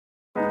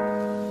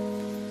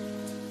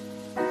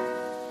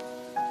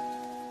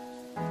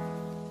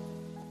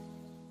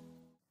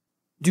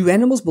Do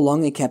animals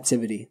belong in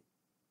captivity?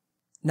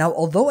 Now,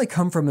 although I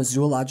come from a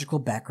zoological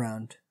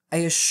background, I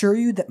assure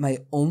you that my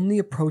only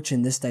approach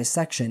in this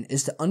dissection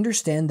is to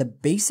understand the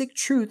basic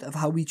truth of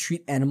how we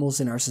treat animals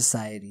in our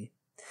society.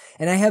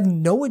 And I have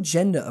no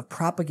agenda of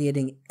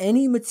propagating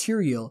any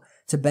material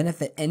to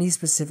benefit any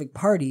specific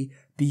party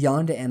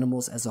beyond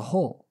animals as a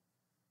whole.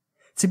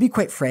 To be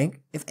quite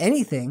frank, if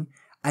anything,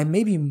 I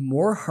may be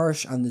more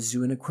harsh on the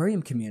zoo and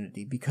aquarium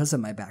community because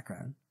of my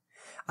background.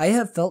 I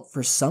have felt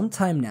for some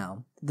time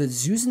now that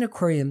zoos and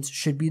aquariums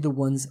should be the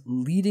ones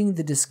leading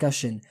the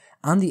discussion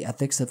on the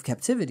ethics of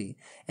captivity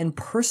and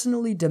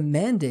personally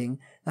demanding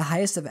the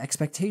highest of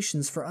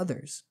expectations for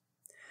others.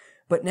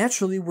 But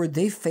naturally, where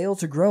they fail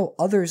to grow,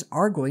 others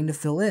are going to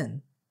fill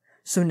in.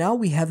 So now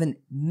we have a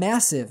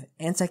massive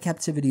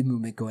anti-captivity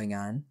movement going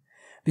on,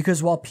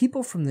 because while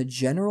people from the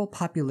general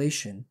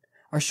population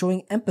are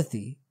showing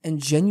empathy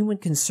and genuine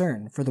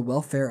concern for the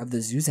welfare of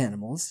the zoo's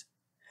animals,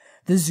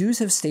 the zoos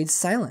have stayed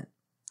silent.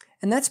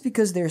 And that's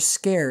because they're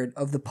scared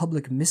of the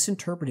public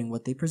misinterpreting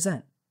what they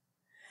present.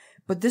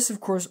 But this, of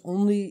course,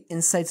 only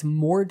incites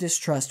more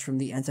distrust from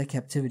the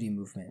anti-captivity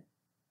movement.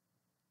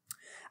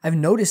 I've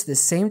noticed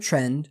this same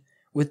trend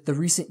with the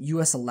recent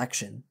US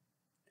election.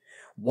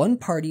 One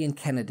party and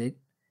candidate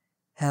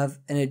have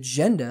an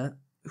agenda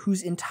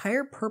whose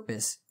entire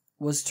purpose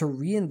was to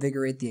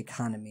reinvigorate the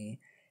economy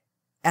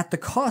at the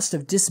cost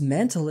of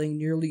dismantling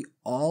nearly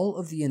all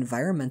of the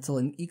environmental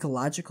and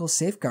ecological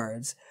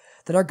safeguards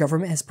that our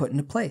government has put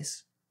into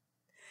place.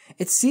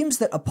 It seems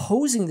that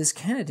opposing this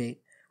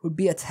candidate would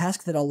be a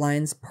task that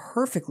aligns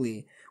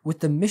perfectly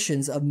with the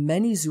missions of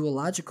many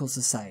zoological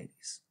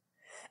societies.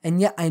 And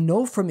yet I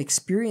know from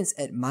experience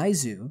at my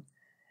zoo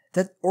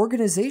that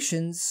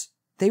organizations,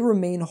 they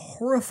remain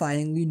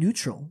horrifyingly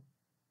neutral.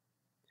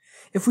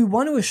 If we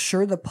want to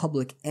assure the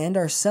public and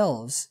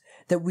ourselves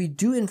that we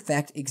do in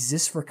fact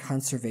exist for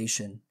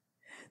conservation,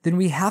 then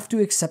we have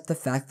to accept the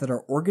fact that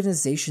our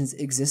organizations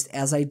exist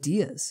as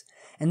ideas,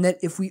 and that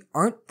if we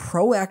aren't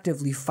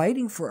proactively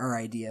fighting for our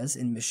ideas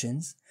and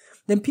missions,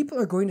 then people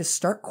are going to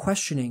start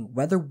questioning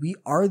whether we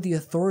are the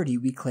authority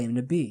we claim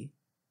to be.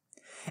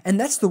 And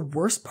that's the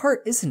worst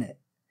part, isn't it?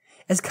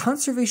 As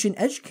conservation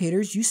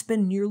educators, you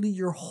spend nearly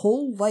your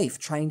whole life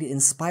trying to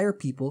inspire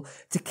people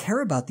to care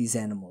about these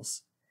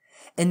animals.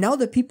 And now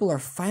that people are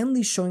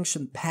finally showing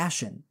some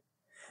passion,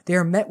 they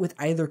are met with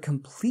either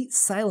complete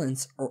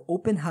silence or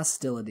open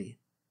hostility.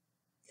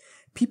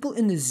 People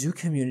in the zoo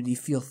community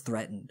feel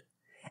threatened,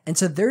 and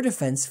to their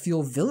defense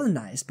feel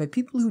villainized by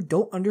people who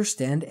don't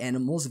understand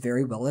animals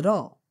very well at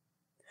all.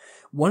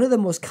 One of the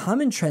most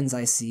common trends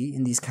I see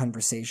in these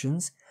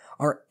conversations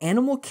are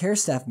animal care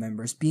staff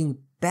members being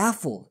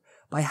baffled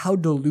by how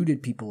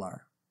deluded people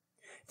are,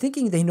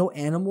 thinking they know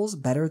animals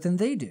better than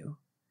they do,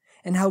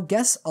 and how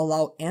guests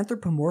allow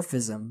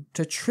anthropomorphism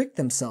to trick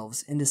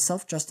themselves into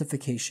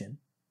self-justification.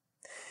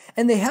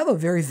 And they have a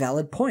very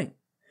valid point.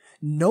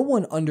 No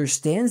one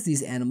understands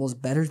these animals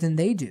better than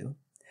they do.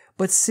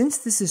 But since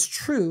this is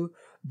true,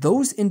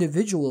 those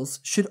individuals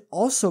should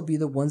also be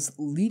the ones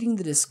leading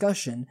the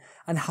discussion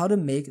on how to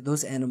make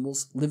those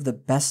animals live the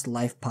best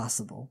life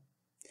possible.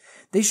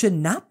 They should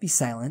not be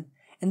silent,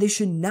 and they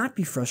should not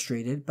be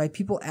frustrated by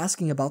people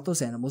asking about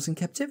those animals in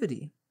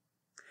captivity.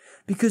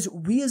 Because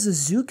we as a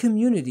zoo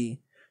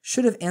community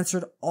should have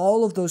answered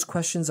all of those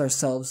questions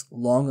ourselves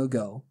long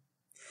ago.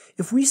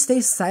 If we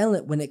stay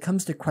silent when it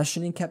comes to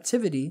questioning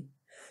captivity,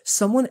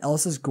 someone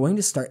else is going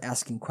to start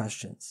asking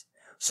questions.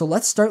 So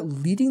let's start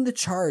leading the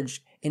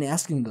charge in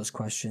asking those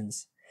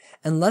questions.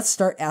 And let's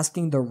start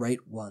asking the right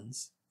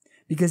ones.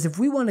 Because if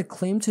we want to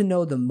claim to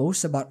know the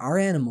most about our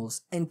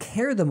animals and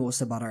care the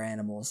most about our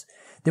animals,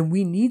 then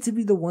we need to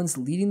be the ones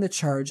leading the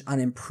charge on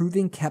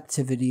improving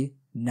captivity,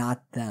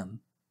 not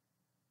them.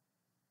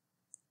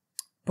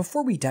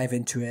 Before we dive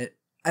into it,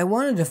 I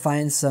want to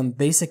define some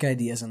basic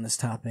ideas on this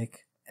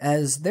topic,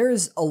 as there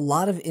is a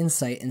lot of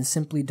insight in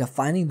simply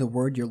defining the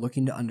word you're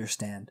looking to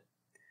understand.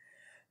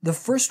 The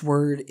first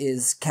word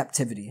is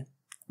captivity,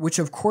 which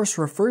of course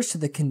refers to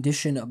the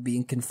condition of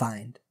being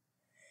confined.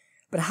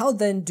 But how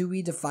then do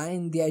we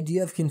define the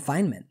idea of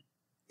confinement?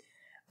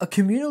 A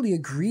communally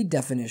agreed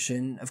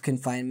definition of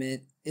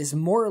confinement is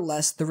more or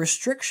less the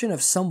restriction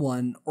of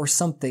someone or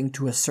something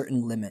to a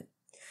certain limit.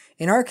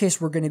 In our case,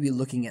 we're going to be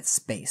looking at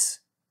space.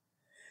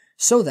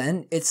 So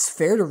then, it's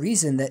fair to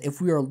reason that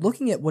if we are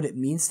looking at what it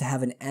means to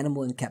have an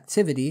animal in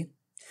captivity,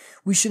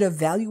 we should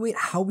evaluate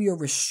how we are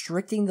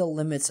restricting the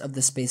limits of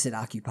the space it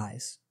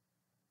occupies.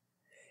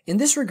 In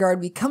this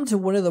regard, we come to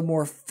one of the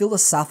more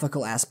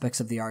philosophical aspects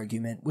of the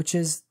argument, which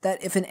is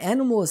that if an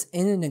animal is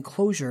in an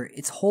enclosure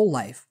its whole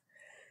life,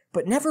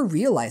 but never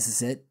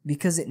realizes it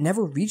because it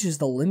never reaches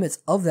the limits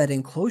of that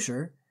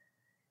enclosure,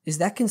 is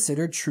that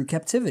considered true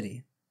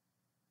captivity?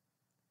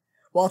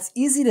 While it's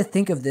easy to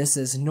think of this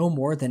as no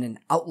more than an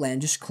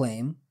outlandish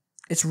claim,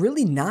 it's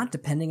really not,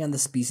 depending on the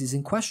species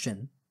in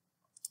question.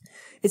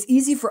 It's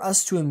easy for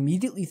us to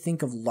immediately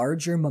think of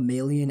larger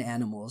mammalian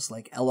animals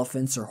like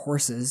elephants or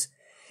horses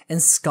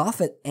and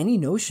scoff at any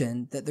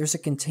notion that there's a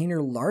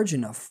container large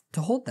enough to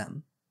hold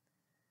them.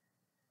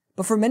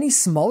 But for many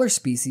smaller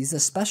species,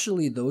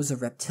 especially those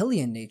of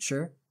reptilian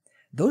nature,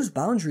 those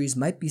boundaries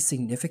might be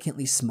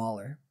significantly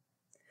smaller.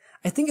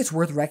 I think it's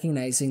worth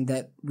recognizing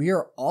that we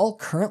are all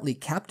currently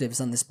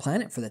captives on this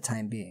planet for the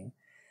time being,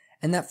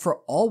 and that for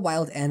all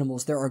wild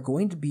animals there are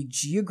going to be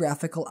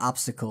geographical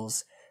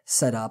obstacles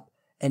set up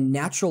and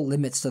natural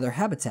limits to their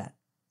habitat.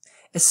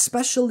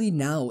 Especially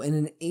now in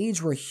an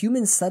age where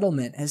human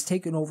settlement has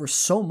taken over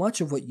so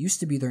much of what used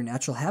to be their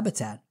natural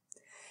habitat.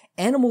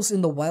 Animals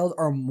in the wild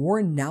are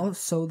more now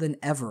so than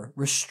ever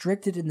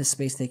restricted in the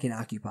space they can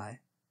occupy.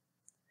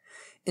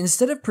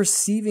 Instead of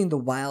perceiving the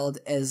wild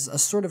as a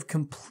sort of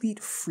complete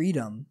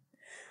freedom,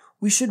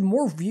 we should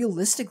more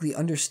realistically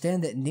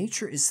understand that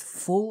nature is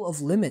full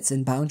of limits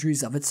and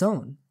boundaries of its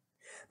own,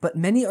 but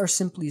many are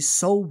simply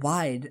so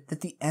wide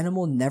that the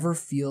animal never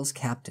feels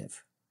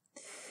captive.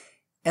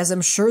 As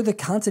I'm sure the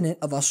continent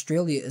of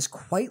Australia is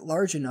quite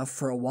large enough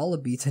for a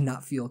wallaby to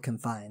not feel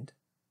confined.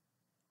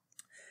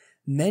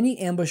 Many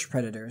ambush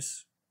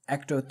predators,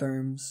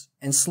 ectotherms,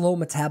 and slow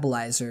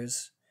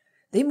metabolizers,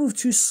 they move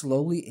too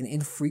slowly and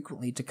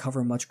infrequently to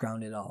cover much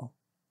ground at all.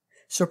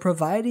 So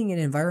providing an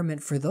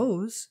environment for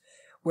those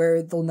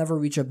where they'll never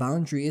reach a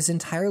boundary is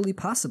entirely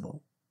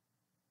possible.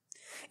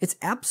 It's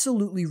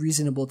absolutely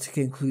reasonable to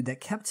conclude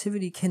that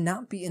captivity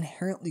cannot be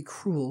inherently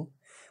cruel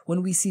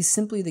when we see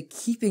simply the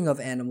keeping of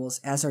animals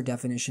as our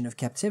definition of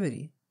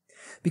captivity.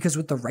 Because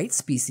with the right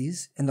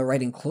species and the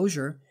right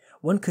enclosure,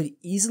 one could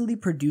easily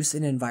produce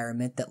an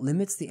environment that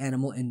limits the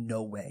animal in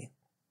no way.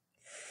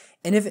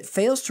 And if it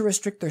fails to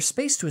restrict their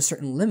space to a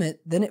certain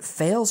limit, then it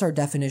fails our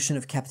definition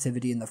of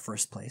captivity in the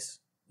first place.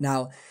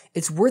 Now,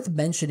 it's worth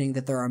mentioning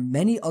that there are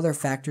many other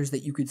factors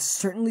that you could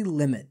certainly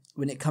limit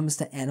when it comes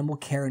to animal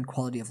care and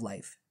quality of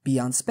life,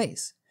 beyond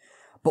space.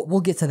 But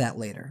we'll get to that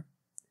later.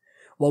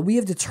 While we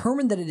have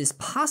determined that it is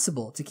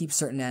possible to keep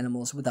certain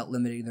animals without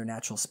limiting their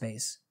natural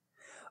space,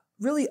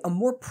 really a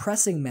more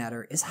pressing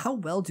matter is how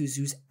well do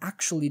zoos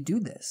actually do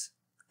this?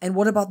 And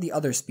what about the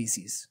other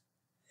species?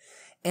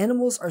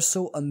 Animals are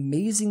so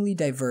amazingly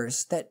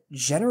diverse that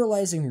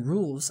generalizing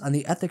rules on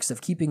the ethics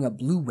of keeping a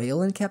blue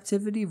whale in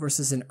captivity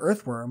versus an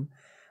earthworm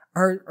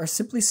are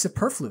simply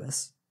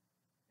superfluous.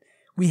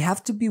 We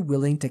have to be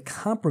willing to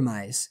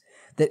compromise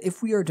that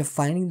if we are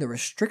defining the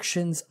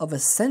restrictions of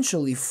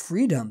essentially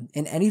freedom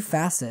in any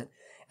facet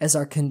as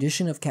our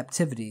condition of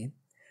captivity,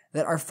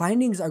 that our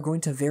findings are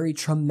going to vary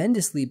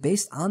tremendously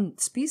based on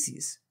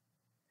species,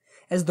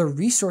 as the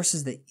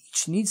resources that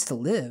each needs to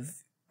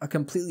live a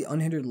completely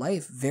unhindered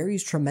life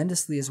varies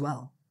tremendously as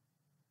well.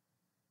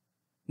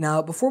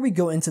 Now, before we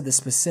go into the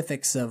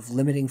specifics of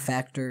limiting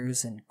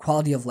factors and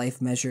quality of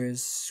life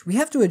measures, we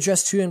have to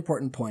address two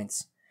important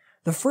points.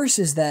 The first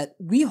is that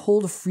we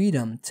hold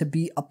freedom to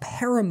be a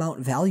paramount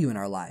value in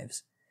our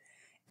lives.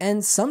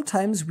 And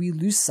sometimes we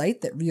lose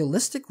sight that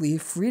realistically,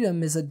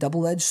 freedom is a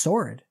double-edged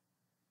sword.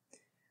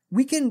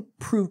 We can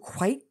prove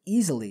quite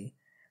easily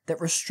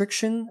that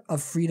restriction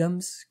of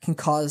freedoms can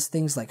cause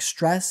things like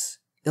stress,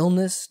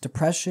 illness,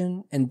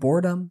 depression, and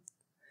boredom.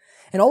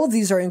 And all of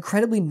these are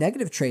incredibly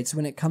negative traits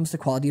when it comes to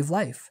quality of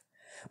life.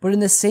 But in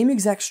the same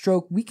exact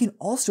stroke, we can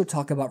also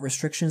talk about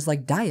restrictions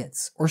like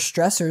diets or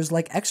stressors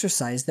like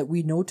exercise that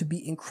we know to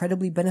be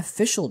incredibly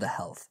beneficial to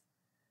health.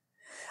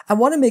 I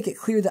want to make it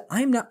clear that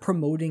I'm not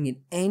promoting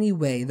in any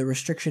way the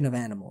restriction of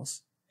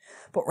animals,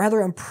 but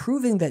rather I'm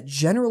proving that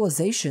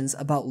generalizations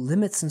about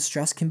limits and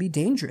stress can be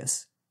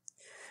dangerous.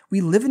 We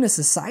live in a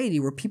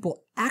society where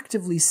people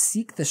actively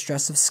seek the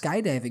stress of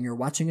skydiving or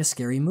watching a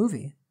scary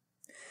movie.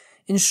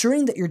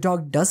 Ensuring that your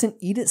dog doesn't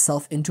eat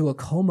itself into a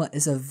coma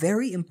is a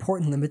very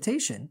important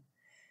limitation.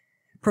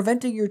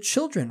 Preventing your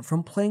children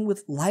from playing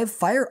with live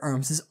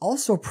firearms is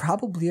also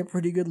probably a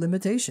pretty good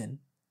limitation.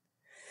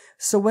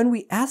 So when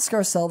we ask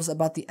ourselves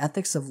about the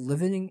ethics of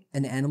living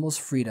an animal's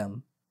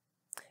freedom,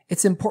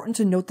 it's important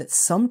to note that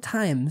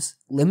sometimes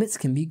limits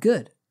can be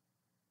good.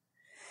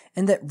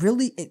 And that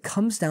really it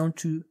comes down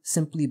to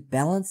simply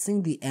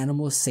balancing the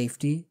animal's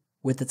safety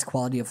with its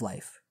quality of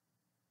life.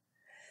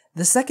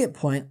 The second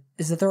point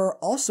is that there are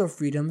also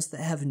freedoms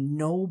that have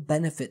no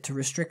benefit to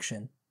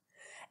restriction.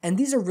 And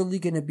these are really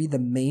going to be the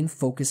main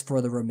focus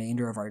for the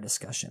remainder of our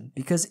discussion.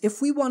 Because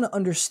if we want to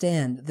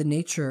understand the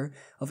nature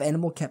of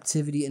animal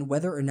captivity and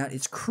whether or not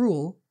it's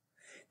cruel,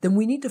 then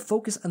we need to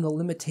focus on the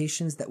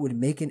limitations that would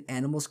make an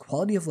animal's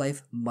quality of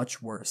life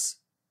much worse.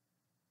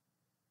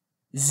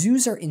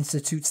 Zoos are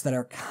institutes that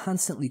are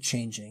constantly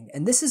changing,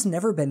 and this has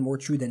never been more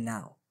true than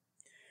now.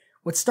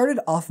 What started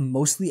off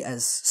mostly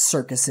as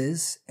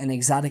circuses and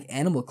exotic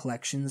animal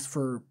collections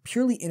for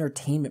purely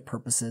entertainment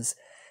purposes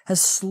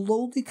has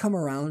slowly come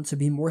around to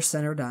be more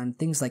centered on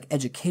things like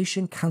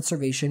education,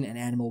 conservation, and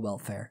animal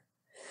welfare.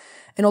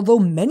 And although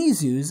many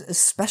zoos,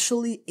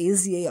 especially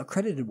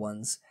AZA-accredited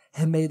ones,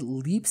 have made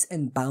leaps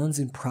and bounds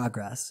in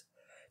progress,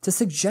 to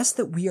suggest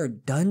that we are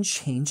done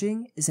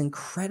changing is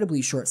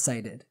incredibly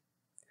short-sighted.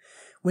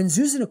 When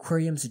zoos and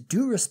aquariums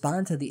do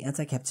respond to the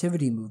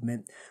anti-captivity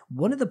movement,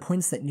 one of the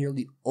points that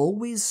nearly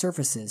always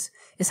surfaces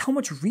is how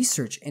much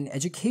research and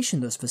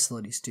education those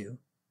facilities do.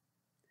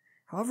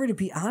 However, to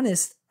be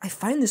honest, I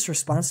find this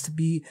response to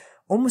be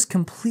almost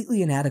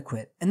completely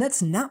inadequate, and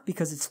that's not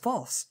because it's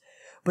false,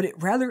 but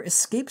it rather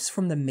escapes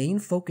from the main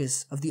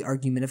focus of the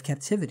argument of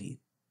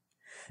captivity.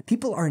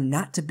 People are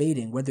not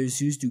debating whether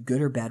zoos do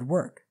good or bad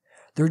work.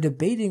 They're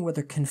debating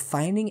whether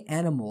confining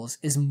animals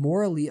is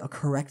morally a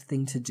correct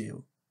thing to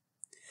do.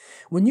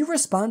 When you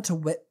respond to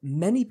what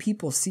many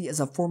people see as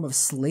a form of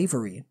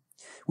slavery,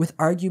 with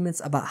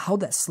arguments about how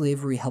that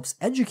slavery helps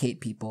educate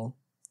people,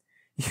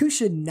 you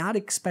should not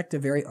expect a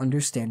very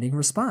understanding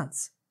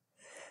response.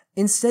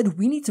 Instead,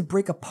 we need to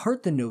break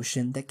apart the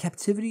notion that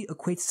captivity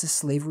equates to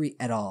slavery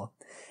at all.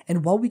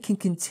 And while we can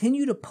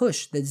continue to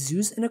push that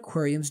zoos and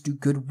aquariums do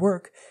good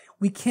work,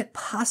 we can't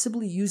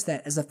possibly use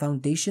that as a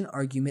foundation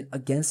argument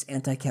against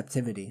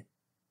anti-captivity.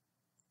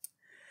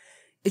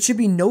 It should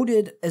be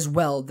noted as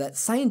well that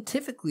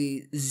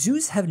scientifically,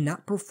 zoos have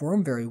not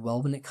performed very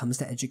well when it comes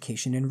to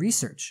education and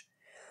research.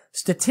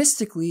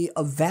 Statistically,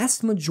 a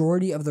vast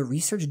majority of the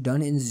research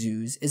done in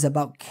zoos is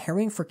about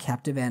caring for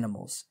captive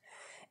animals,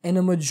 and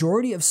a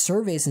majority of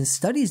surveys and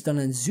studies done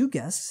on zoo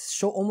guests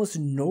show almost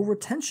no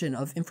retention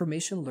of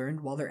information learned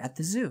while they're at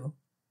the zoo.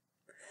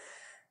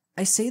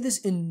 I say this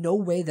in no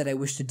way that I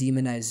wish to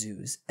demonize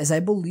zoos, as I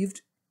believed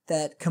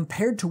that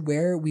compared to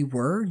where we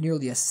were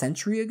nearly a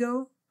century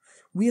ago,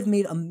 we have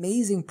made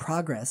amazing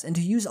progress, and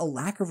to use a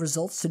lack of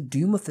results to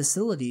doom a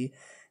facility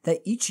that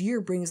each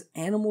year brings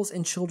animals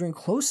and children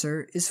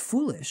closer is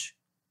foolish.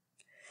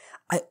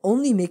 I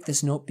only make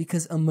this note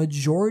because a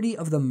majority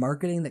of the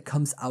marketing that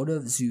comes out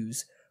of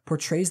zoos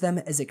portrays them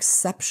as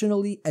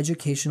exceptionally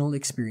educational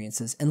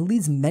experiences and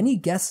leads many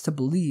guests to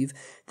believe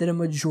that a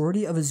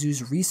majority of a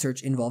zoo's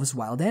research involves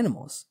wild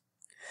animals.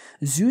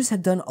 Zoos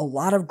have done a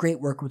lot of great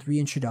work with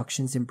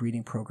reintroductions and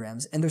breeding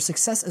programs, and their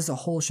success as a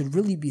whole should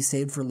really be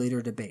saved for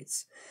later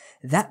debates.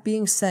 That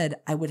being said,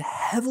 I would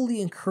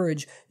heavily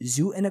encourage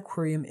zoo and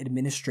aquarium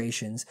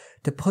administrations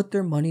to put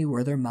their money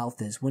where their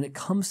mouth is when it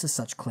comes to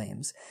such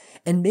claims,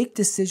 and make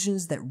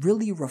decisions that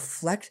really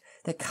reflect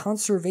that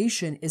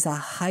conservation is a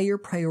higher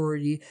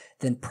priority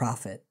than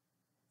profit.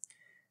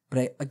 But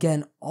I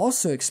again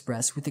also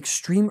express with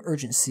extreme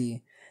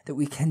urgency that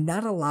we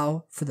cannot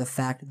allow for the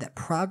fact that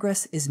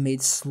progress is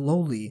made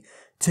slowly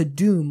to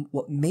doom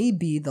what may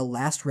be the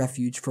last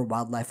refuge for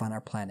wildlife on our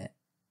planet.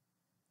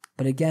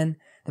 But again,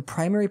 the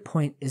primary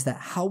point is that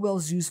how well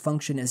zoos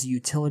function as a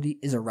utility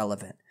is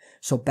irrelevant,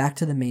 so back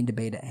to the main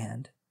debate at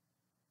hand.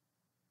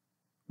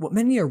 What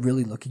many are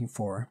really looking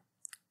for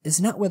is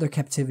not whether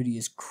captivity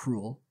is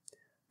cruel,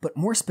 but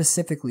more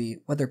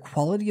specifically whether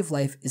quality of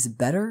life is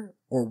better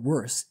or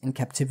worse in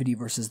captivity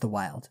versus the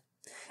wild,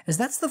 as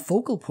that's the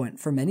focal point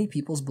for many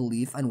people's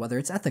belief on whether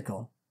it's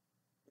ethical.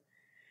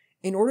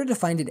 In order to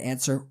find an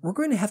answer, we're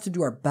going to have to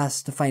do our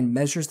best to find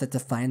measures that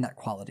define that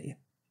quality.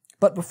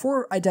 But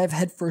before I dive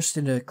headfirst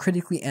into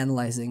critically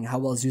analyzing how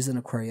well zoos and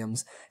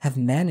aquariums have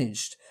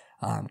managed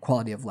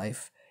quality of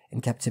life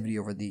in captivity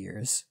over the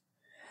years,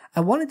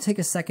 I want to take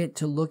a second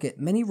to look at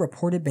many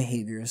reported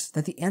behaviors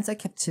that the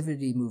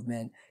anti-captivity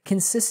movement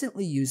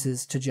consistently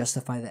uses to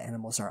justify that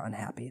animals are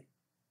unhappy.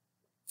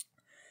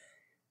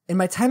 In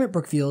my time at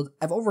Brookfield,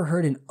 I've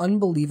overheard an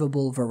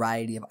unbelievable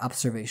variety of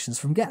observations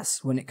from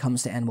guests when it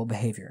comes to animal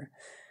behavior.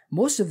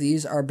 Most of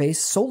these are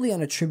based solely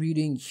on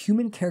attributing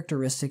human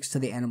characteristics to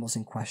the animals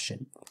in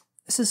question.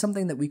 This is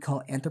something that we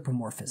call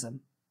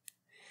anthropomorphism.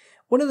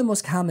 One of the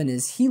most common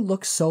is, "He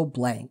looks so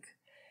blank."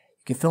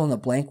 You can fill in the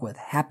blank with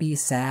happy,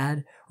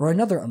 sad, or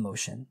another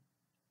emotion.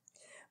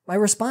 My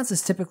response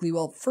is typically,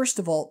 well, first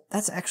of all,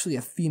 that's actually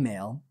a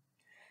female.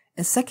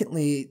 And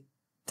secondly,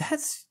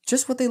 that's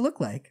just what they look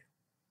like.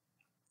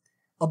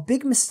 A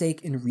big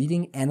mistake in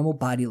reading animal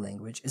body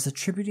language is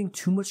attributing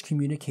too much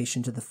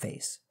communication to the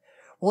face.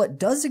 While it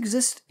does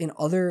exist in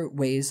other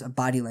ways of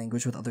body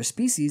language with other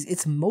species,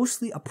 it's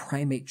mostly a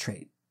primate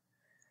trait.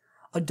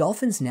 A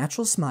dolphin's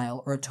natural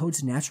smile or a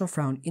toad's natural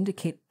frown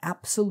indicate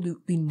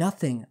absolutely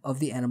nothing of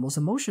the animal's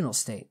emotional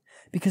state,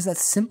 because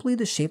that's simply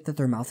the shape that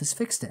their mouth is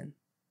fixed in.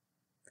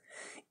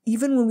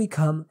 Even when we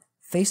come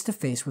face to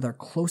face with our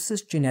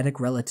closest genetic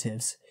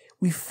relatives,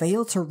 we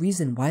fail to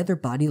reason why their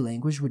body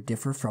language would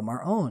differ from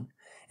our own,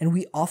 and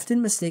we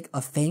often mistake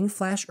a fang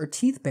flash or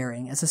teeth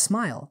baring as a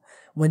smile,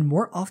 when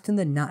more often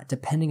than not,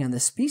 depending on the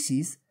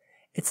species,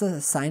 it's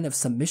a sign of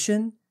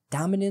submission,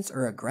 dominance,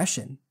 or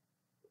aggression.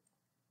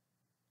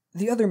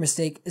 The other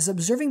mistake is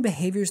observing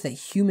behaviors that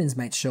humans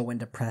might show when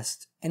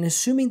depressed, and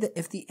assuming that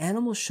if the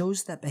animal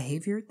shows that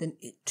behavior, then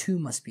it too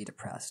must be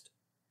depressed.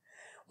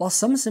 While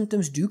some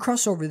symptoms do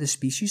cross over the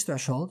species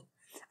threshold,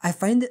 I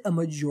find that a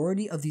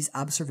majority of these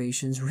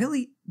observations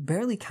really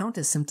barely count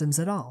as symptoms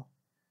at all.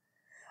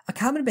 A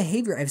common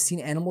behavior I've seen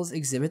animals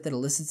exhibit that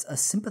elicits a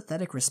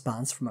sympathetic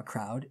response from a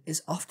crowd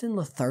is often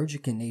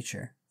lethargic in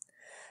nature.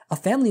 A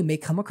family may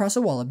come across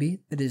a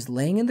wallaby that is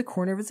laying in the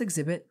corner of its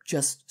exhibit,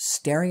 just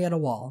staring at a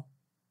wall.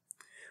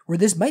 Where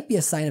this might be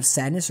a sign of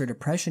sadness or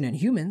depression in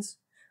humans,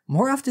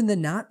 more often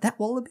than not, that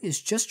wallaby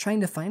is just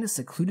trying to find a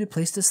secluded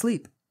place to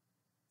sleep.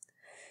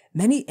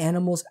 Many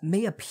animals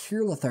may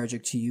appear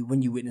lethargic to you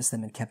when you witness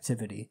them in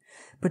captivity,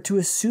 but to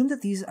assume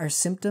that these are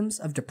symptoms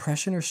of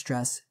depression or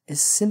stress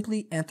is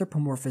simply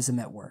anthropomorphism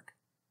at work.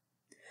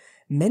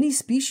 Many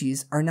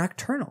species are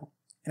nocturnal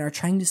and are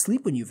trying to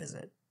sleep when you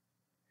visit.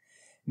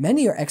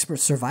 Many are expert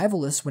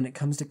survivalists when it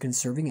comes to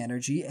conserving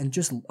energy and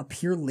just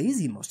appear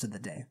lazy most of the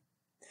day.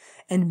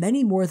 And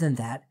many more than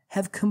that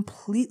have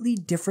completely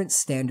different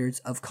standards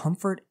of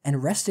comfort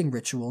and resting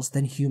rituals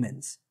than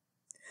humans.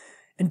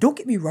 And don't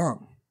get me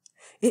wrong,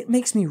 it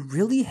makes me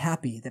really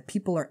happy that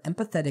people are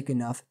empathetic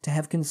enough to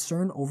have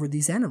concern over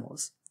these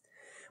animals.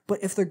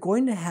 But if they're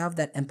going to have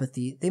that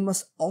empathy, they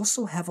must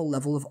also have a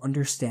level of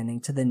understanding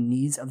to the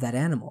needs of that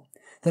animal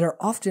that are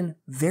often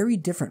very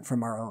different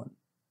from our own.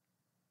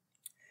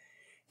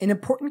 An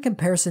important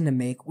comparison to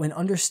make when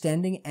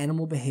understanding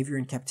animal behavior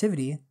in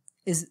captivity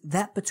is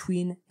that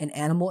between an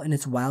animal and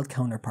its wild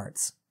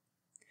counterparts.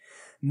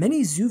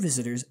 Many zoo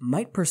visitors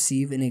might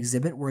perceive an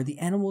exhibit where the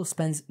animal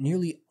spends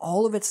nearly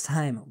all of its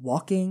time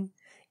walking,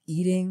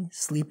 eating,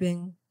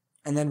 sleeping,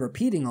 and then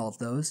repeating all of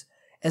those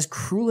as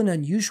cruel and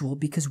unusual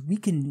because we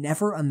can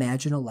never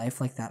imagine a life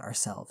like that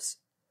ourselves.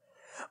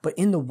 But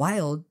in the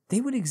wild,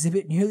 they would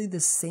exhibit nearly the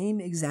same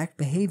exact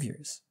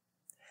behaviors.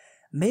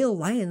 Male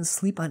lions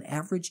sleep on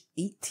average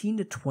 18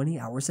 to 20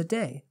 hours a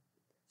day.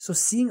 So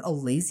seeing a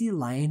lazy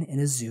lion in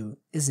a zoo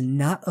is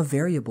not a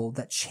variable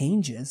that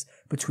changes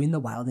between the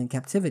wild and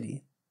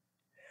captivity.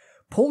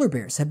 Polar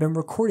bears have been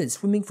recorded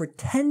swimming for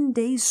 10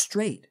 days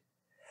straight.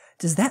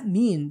 Does that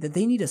mean that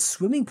they need a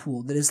swimming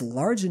pool that is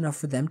large enough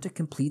for them to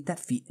complete that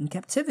feat in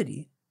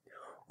captivity?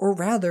 Or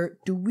rather,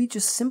 do we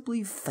just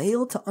simply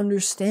fail to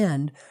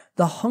understand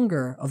the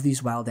hunger of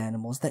these wild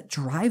animals that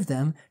drive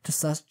them to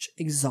such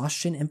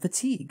exhaustion and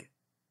fatigue?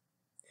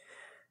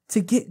 To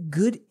get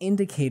good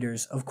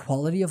indicators of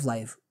quality of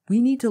life,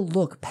 we need to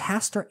look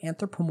past our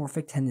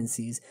anthropomorphic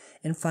tendencies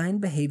and find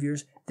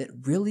behaviors that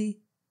really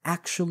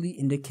actually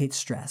indicate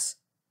stress.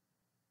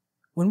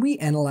 When we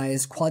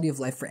analyze quality of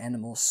life for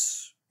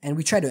animals, and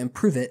we try to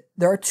improve it,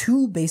 there are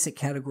two basic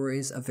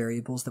categories of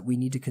variables that we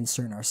need to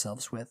concern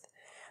ourselves with,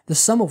 the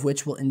sum of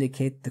which will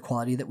indicate the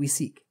quality that we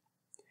seek.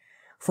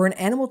 For an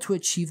animal to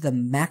achieve the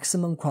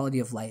maximum quality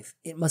of life,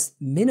 it must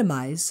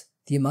minimize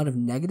the amount of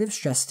negative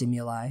stress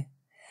stimuli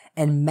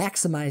and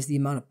maximize the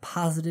amount of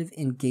positive,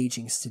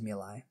 engaging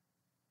stimuli.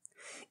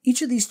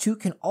 Each of these two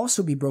can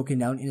also be broken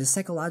down into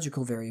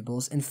psychological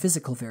variables and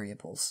physical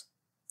variables.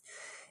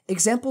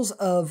 Examples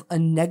of a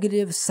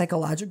negative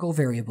psychological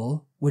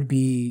variable would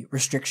be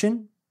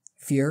restriction,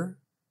 fear,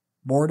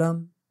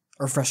 boredom,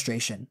 or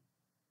frustration.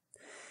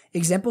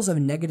 Examples of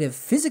negative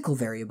physical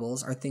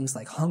variables are things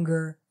like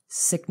hunger,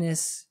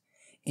 sickness,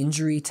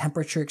 injury,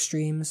 temperature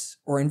extremes,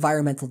 or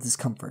environmental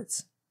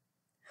discomforts.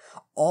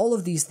 All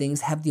of these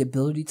things have the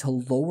ability to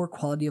lower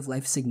quality of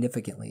life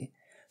significantly.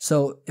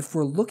 So if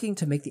we're looking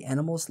to make the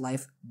animal's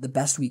life the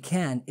best we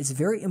can, it's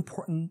very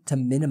important to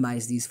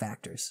minimize these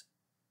factors.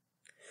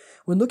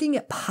 When looking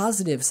at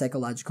positive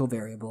psychological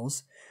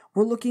variables,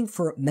 we're looking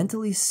for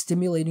mentally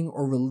stimulating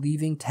or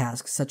relieving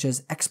tasks such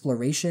as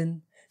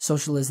exploration,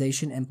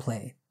 socialization, and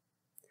play.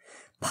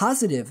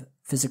 Positive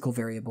physical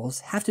variables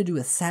have to do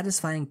with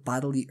satisfying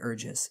bodily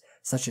urges,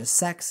 such as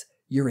sex,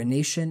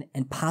 urination,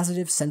 and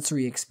positive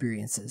sensory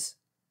experiences.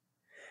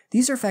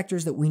 These are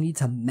factors that we need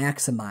to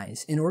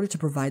maximize in order to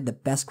provide the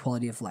best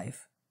quality of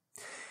life.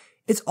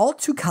 It's all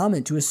too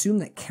common to assume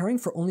that caring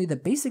for only the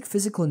basic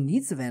physical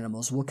needs of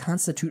animals will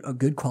constitute a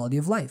good quality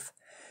of life.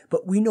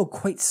 But we know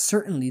quite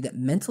certainly that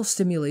mental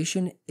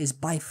stimulation is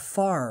by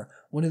far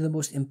one of the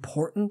most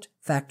important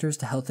factors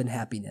to health and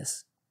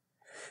happiness.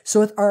 So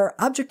with our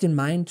object in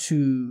mind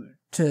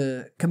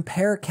to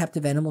compare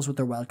captive animals with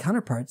their wild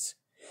counterparts,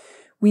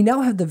 we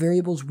now have the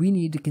variables we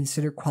need to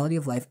consider quality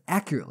of life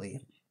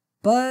accurately.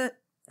 But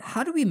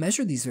how do we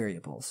measure these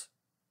variables?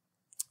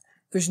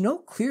 There's no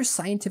clear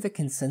scientific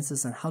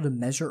consensus on how to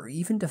measure or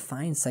even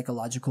define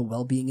psychological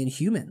well-being in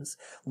humans,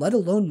 let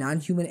alone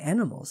non-human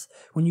animals,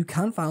 when you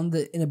confound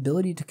the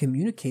inability to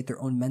communicate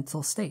their own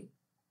mental state.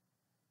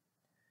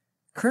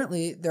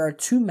 Currently, there are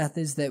two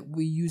methods that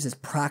we use as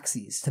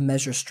proxies to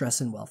measure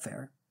stress and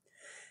welfare: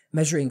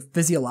 measuring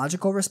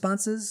physiological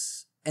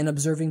responses and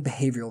observing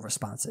behavioral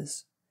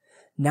responses.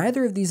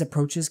 Neither of these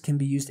approaches can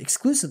be used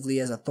exclusively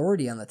as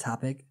authority on the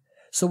topic,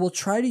 so we'll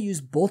try to use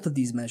both of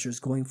these measures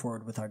going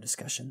forward with our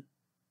discussion.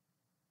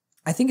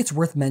 I think it's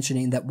worth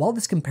mentioning that while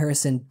this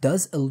comparison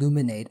does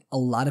illuminate a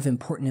lot of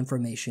important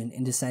information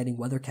in deciding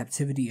whether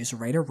captivity is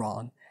right or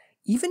wrong,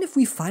 even if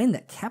we find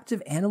that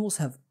captive animals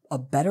have a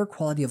better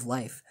quality of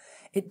life,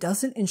 it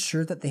doesn't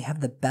ensure that they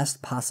have the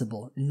best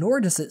possible, nor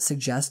does it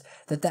suggest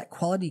that that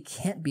quality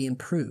can't be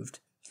improved.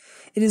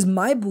 It is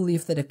my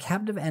belief that if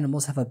captive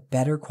animals have a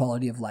better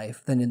quality of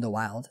life than in the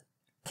wild,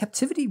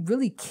 captivity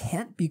really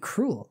can't be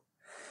cruel.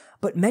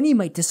 But many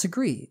might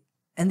disagree,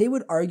 and they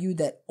would argue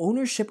that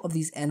ownership of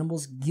these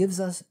animals gives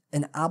us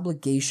an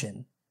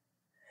obligation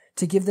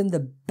to give them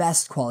the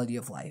best quality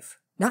of life,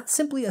 not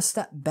simply a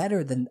step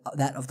better than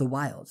that of the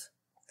wild.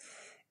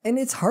 And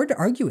it's hard to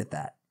argue with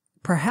that.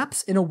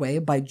 Perhaps in a way,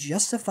 by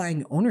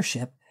justifying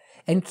ownership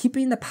And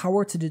keeping the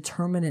power to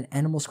determine an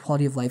animal's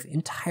quality of life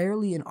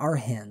entirely in our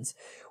hands,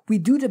 we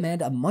do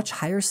demand a much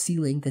higher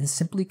ceiling than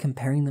simply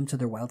comparing them to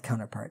their wild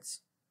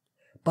counterparts.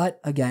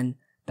 But again,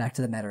 back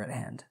to the matter at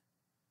hand.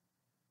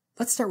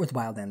 Let's start with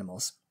wild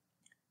animals.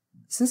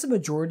 Since the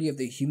majority of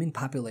the human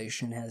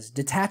population has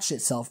detached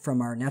itself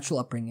from our natural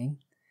upbringing,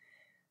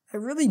 I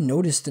really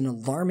noticed an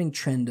alarming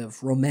trend of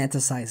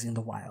romanticizing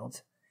the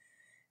wild.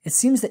 It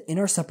seems that in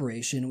our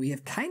separation, we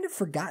have kind of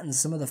forgotten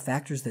some of the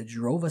factors that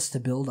drove us to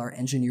build our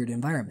engineered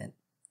environment.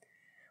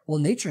 While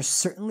nature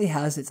certainly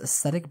has its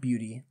aesthetic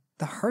beauty,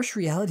 the harsh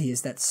reality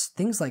is that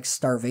things like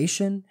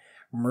starvation,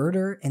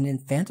 murder, and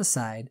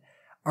infanticide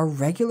are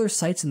regular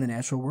sights in the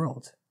natural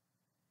world.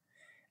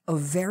 A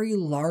very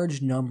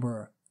large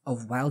number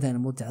of wild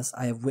animal deaths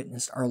I have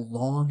witnessed are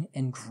long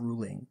and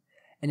grueling,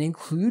 and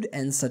include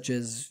ends such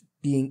as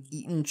being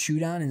eaten,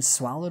 chewed on, and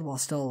swallowed while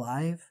still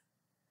alive,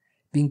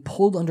 being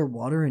pulled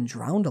underwater and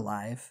drowned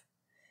alive,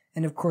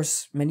 and of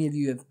course, many of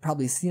you have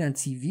probably seen on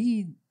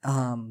TV,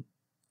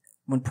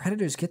 when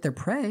predators get their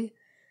prey,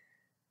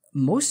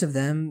 most of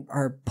them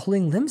are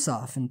pulling limbs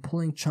off and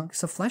pulling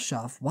chunks of flesh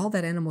off while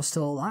that animal's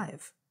still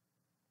alive.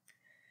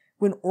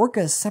 When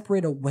orcas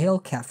separate a whale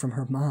calf from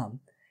her mom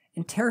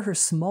and tear her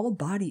small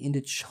body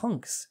into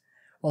chunks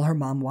while her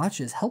mom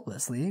watches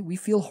helplessly, we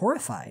feel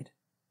horrified.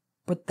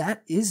 But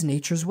that is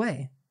nature's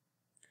way.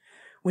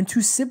 When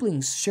two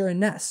siblings share a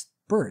nest,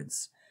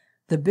 birds,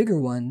 the bigger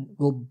one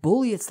will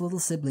bully its little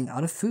sibling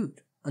out of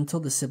food until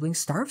the sibling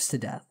starves to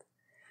death.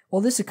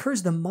 While this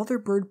occurs, the mother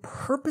bird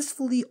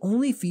purposefully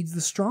only feeds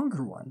the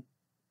stronger one.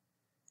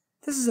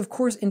 This is of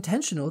course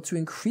intentional to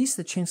increase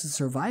the chance of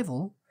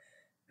survival,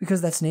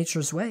 because that's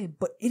nature's way,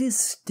 but it is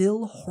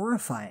still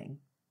horrifying.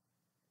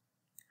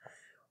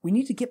 We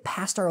need to get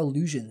past our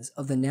illusions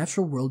of the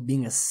natural world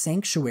being a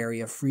sanctuary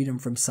of freedom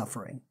from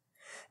suffering,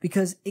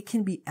 because it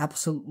can be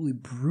absolutely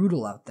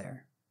brutal out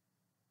there.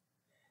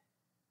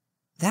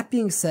 That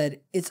being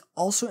said, it's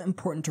also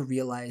important to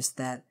realize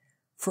that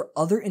for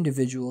other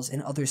individuals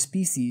and other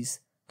species,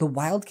 the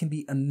wild can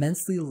be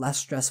immensely less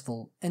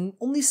stressful and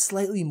only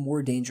slightly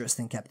more dangerous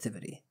than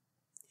captivity.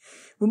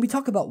 When we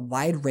talk about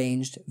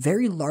wide-ranged,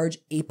 very large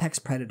apex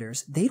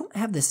predators, they don't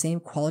have the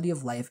same quality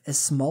of life as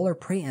smaller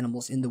prey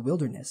animals in the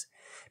wilderness,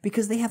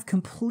 because they have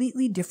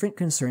completely different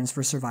concerns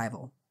for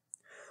survival.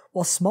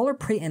 While smaller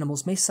prey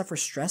animals may suffer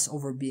stress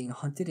over being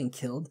hunted and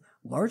killed,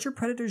 larger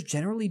predators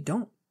generally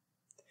don't.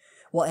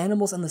 While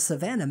animals on the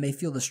savanna may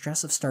feel the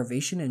stress of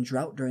starvation and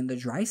drought during the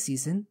dry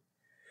season,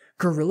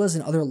 gorillas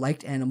and other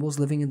liked animals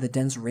living in the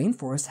dense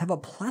rainforest have a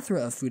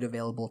plethora of food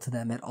available to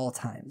them at all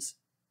times.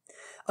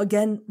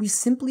 Again, we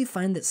simply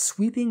find that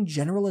sweeping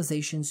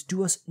generalizations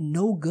do us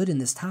no good in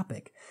this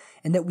topic,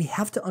 and that we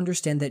have to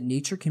understand that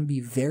nature can be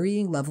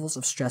varying levels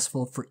of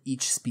stressful for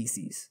each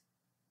species.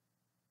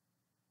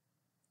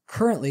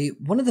 Currently,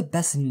 one of the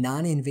best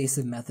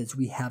non-invasive methods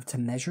we have to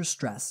measure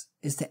stress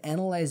is to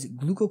analyze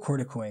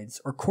glucocorticoids,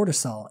 or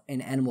cortisol,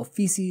 in animal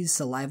feces,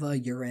 saliva,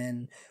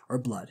 urine, or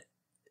blood.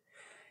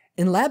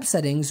 In lab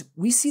settings,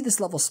 we see this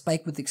level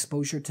spike with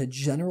exposure to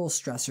general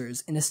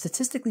stressors in a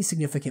statistically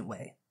significant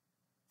way.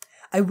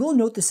 I will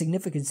note the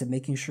significance of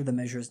making sure the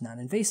measure is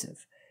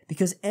non-invasive,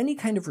 because any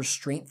kind of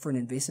restraint for an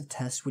invasive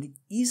test would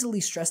easily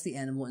stress the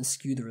animal and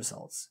skew the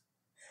results.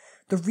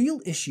 The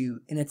real issue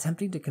in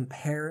attempting to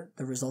compare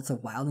the results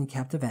of wild and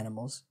captive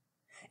animals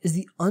is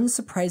the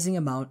unsurprising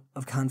amount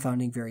of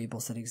confounding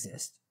variables that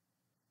exist.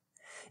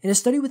 In a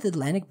study with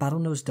Atlantic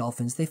bottlenose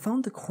dolphins, they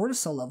found the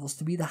cortisol levels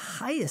to be the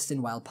highest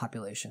in wild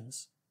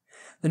populations.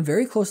 Then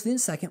very closely in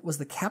second was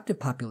the captive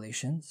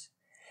populations,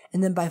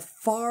 and then by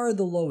far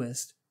the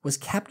lowest was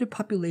captive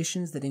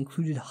populations that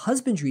included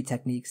husbandry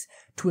techniques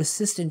to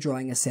assist in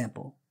drawing a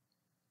sample.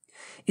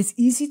 It's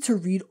easy to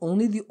read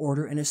only the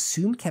order and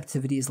assume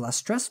captivity is less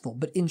stressful,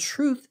 but in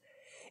truth,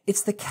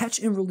 it's the catch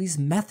and release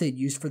method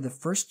used for the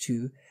first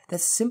two that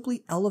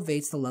simply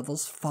elevates the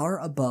levels far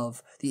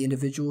above the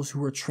individuals who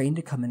were trained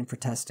to come in for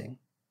testing.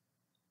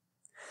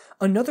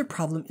 Another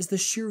problem is the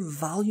sheer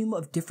volume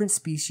of different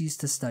species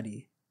to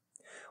study.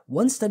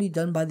 One study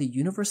done by the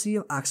University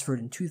of Oxford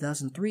in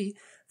 2003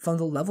 found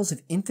the levels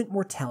of infant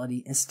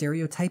mortality and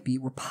stereotypy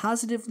were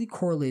positively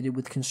correlated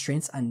with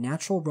constraints on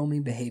natural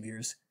roaming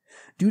behaviors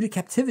due to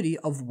captivity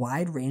of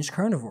wide-range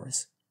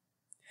carnivores.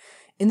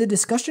 In the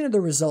discussion of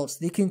the results,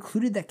 they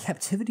concluded that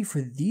captivity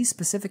for these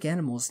specific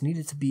animals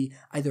needed to be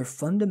either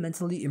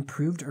fundamentally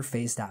improved or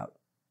phased out.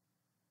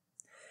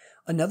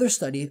 Another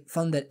study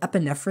found that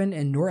epinephrine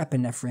and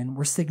norepinephrine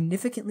were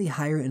significantly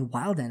higher in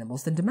wild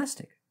animals than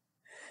domestic.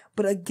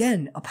 But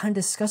again, upon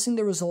discussing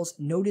the results,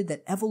 noted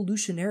that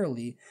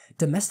evolutionarily,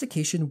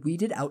 domestication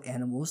weeded out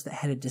animals that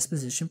had a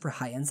disposition for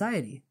high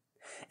anxiety,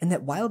 and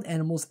that wild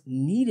animals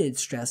needed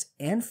stress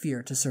and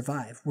fear to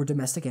survive, where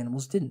domestic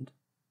animals didn't.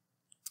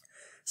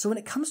 So when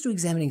it comes to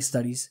examining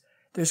studies,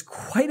 there's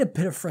quite a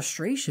bit of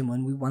frustration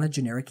when we want a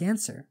generic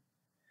answer.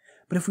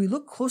 But if we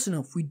look close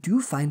enough, we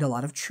do find a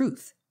lot of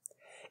truth.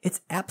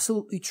 It's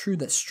absolutely true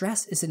that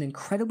stress is an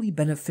incredibly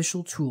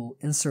beneficial tool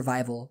in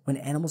survival when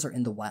animals are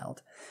in the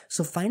wild.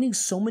 So finding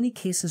so many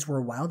cases where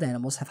wild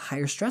animals have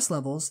higher stress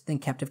levels than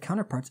captive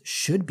counterparts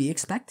should be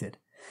expected,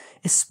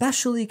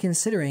 especially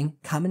considering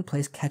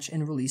commonplace catch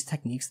and release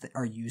techniques that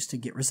are used to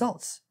get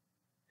results.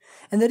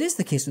 And that is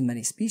the case with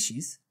many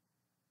species.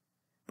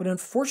 But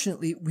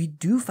unfortunately, we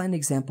do find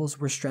examples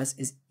where stress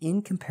is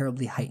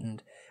incomparably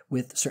heightened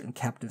with certain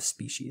captive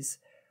species,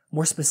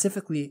 more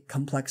specifically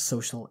complex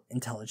social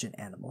intelligent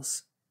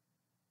animals.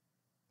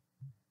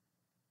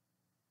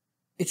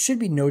 It should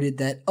be noted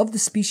that of the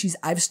species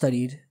I've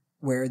studied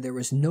where there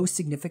was no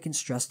significant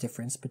stress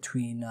difference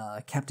between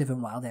captive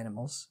and wild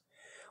animals,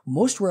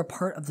 most were a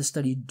part of the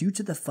study due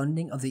to the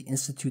funding of the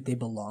institute they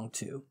belonged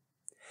to.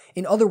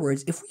 In other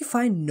words, if we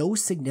find no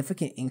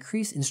significant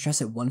increase in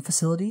stress at one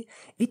facility,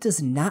 it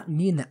does not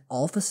mean that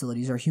all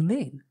facilities are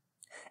humane.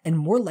 And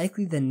more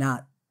likely than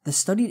not, the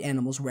studied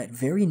animals were at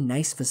very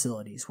nice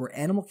facilities where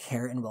animal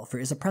care and welfare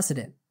is a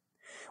precedent.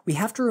 We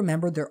have to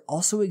remember there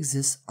also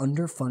exists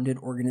underfunded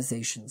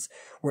organizations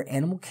where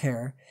animal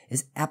care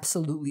is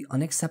absolutely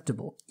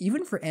unacceptable,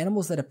 even for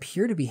animals that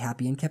appear to be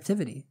happy in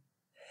captivity.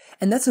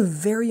 And that's a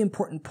very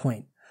important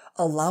point.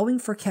 Allowing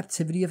for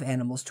captivity of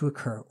animals to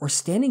occur or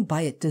standing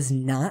by it does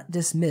not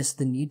dismiss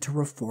the need to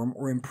reform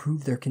or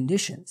improve their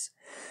conditions.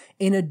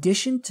 In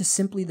addition to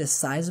simply the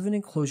size of an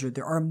enclosure,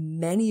 there are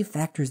many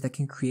factors that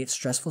can create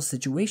stressful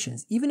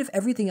situations, even if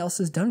everything else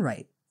is done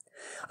right.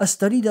 A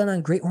study done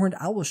on great horned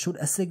owls showed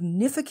a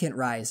significant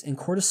rise in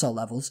cortisol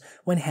levels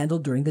when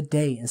handled during the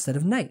day instead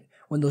of night,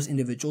 when those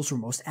individuals were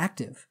most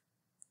active.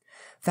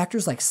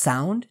 Factors like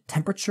sound,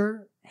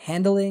 temperature,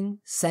 handling,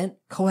 scent,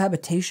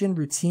 cohabitation,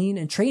 routine,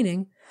 and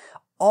training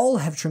all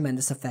have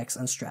tremendous effects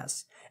on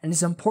stress, and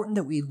it's important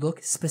that we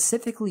look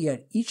specifically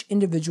at each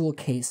individual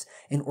case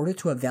in order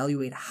to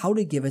evaluate how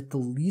to give it the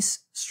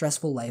least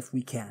stressful life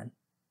we can.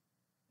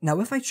 Now,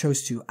 if I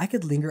chose to, I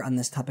could linger on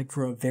this topic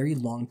for a very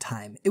long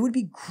time. It would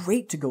be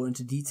great to go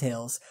into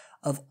details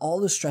of all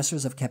the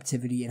stressors of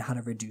captivity and how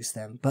to reduce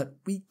them, but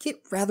we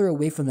get rather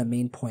away from the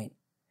main point.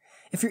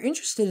 If you're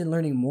interested in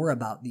learning more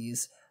about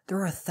these,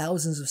 there are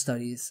thousands of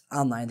studies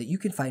online that you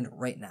can find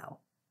right now.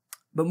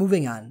 But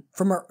moving on,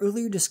 from our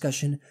earlier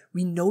discussion,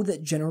 we know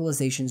that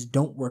generalizations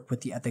don't work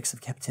with the ethics of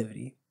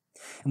captivity.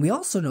 And we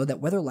also know that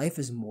whether life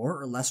is more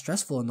or less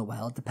stressful in the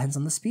wild depends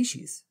on the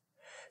species.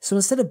 So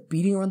instead of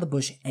beating around the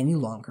bush any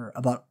longer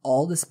about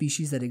all the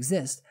species that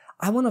exist,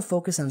 I want to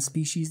focus on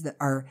species that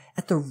are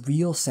at the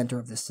real center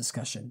of this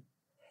discussion.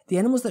 The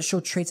animals that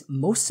show traits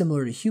most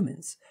similar to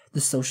humans,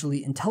 the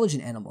socially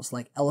intelligent animals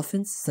like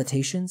elephants,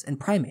 cetaceans, and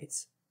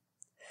primates.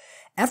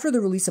 After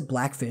the release of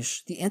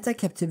Blackfish, the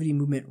anti-captivity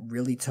movement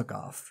really took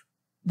off.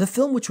 The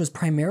film, which was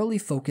primarily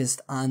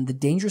focused on the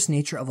dangerous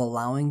nature of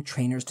allowing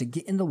trainers to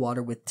get in the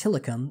water with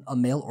Tilikum, a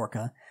male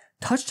orca,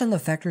 touched on the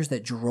factors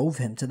that drove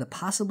him to the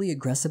possibly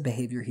aggressive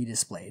behavior he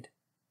displayed.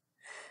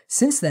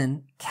 Since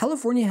then,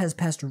 California has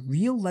passed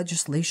real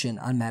legislation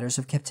on matters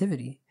of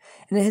captivity,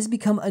 and it has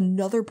become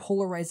another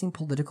polarizing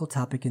political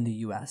topic in the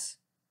US.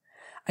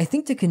 I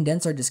think to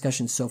condense our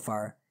discussion so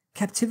far,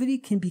 captivity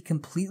can be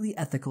completely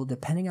ethical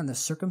depending on the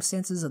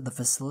circumstances of the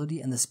facility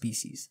and the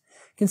species,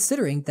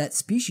 considering that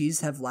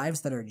species have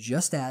lives that are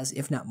just as,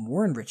 if not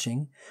more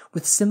enriching,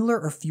 with similar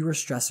or fewer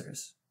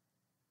stressors.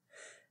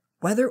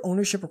 Whether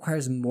ownership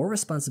requires more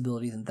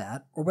responsibility than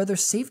that, or whether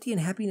safety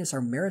and happiness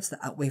are merits that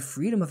outweigh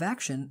freedom of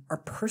action, are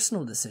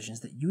personal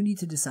decisions that you need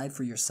to decide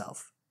for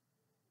yourself.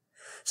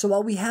 So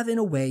while we have in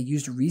a way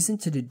used reason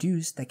to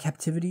deduce that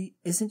captivity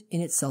isn't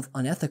in itself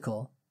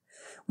unethical,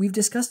 we've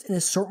discussed an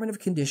assortment of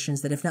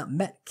conditions that, if not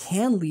met,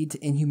 can lead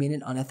to inhumane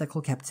and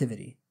unethical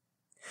captivity.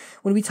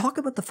 When we talk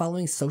about the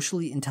following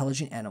socially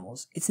intelligent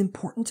animals, it's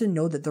important to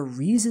know that the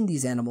reason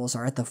these animals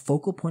are at the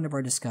focal point of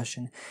our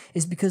discussion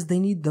is because they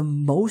need the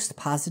most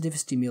positive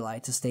stimuli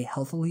to stay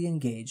healthily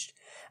engaged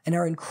and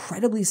are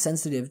incredibly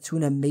sensitive to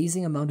an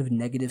amazing amount of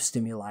negative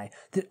stimuli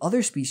that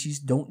other species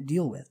don't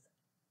deal with.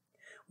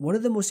 One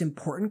of the most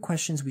important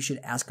questions we should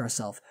ask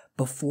ourselves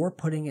before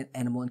putting an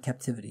animal in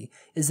captivity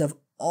is, of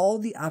all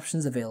the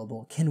options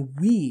available, can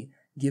we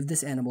give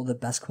this animal the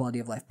best quality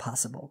of life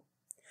possible?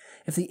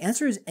 If the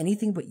answer is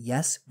anything but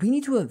yes, we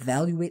need to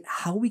evaluate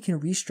how we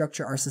can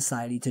restructure our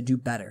society to do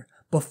better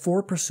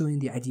before pursuing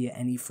the idea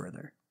any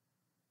further.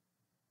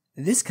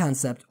 This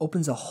concept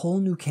opens a whole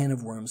new can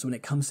of worms when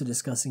it comes to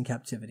discussing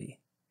captivity.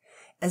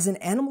 As an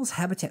animal's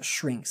habitat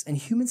shrinks and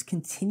humans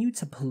continue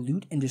to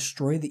pollute and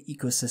destroy the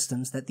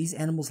ecosystems that these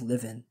animals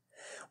live in,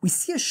 we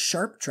see a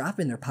sharp drop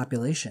in their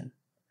population.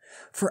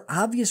 For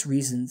obvious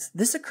reasons,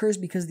 this occurs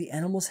because the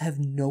animals have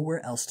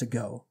nowhere else to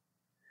go.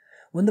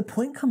 When the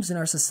point comes in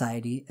our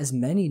society, as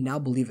many now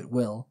believe it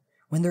will,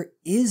 when there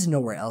is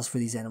nowhere else for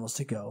these animals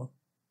to go,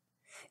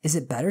 is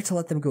it better to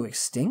let them go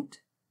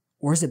extinct?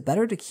 Or is it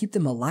better to keep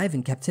them alive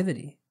in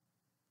captivity?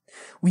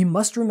 We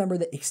must remember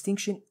that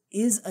extinction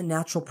is a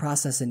natural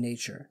process in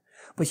nature,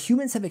 but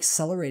humans have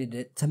accelerated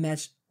it to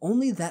match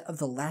only that of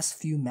the last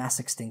few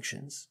mass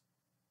extinctions.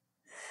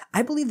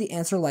 I believe the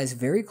answer lies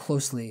very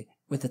closely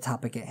with the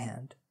topic at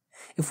hand.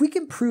 If we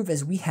can prove,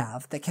 as we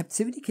have, that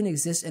captivity can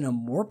exist in a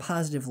more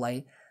positive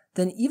light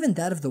than even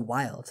that of the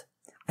wild,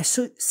 I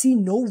see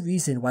no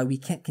reason why we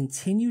can't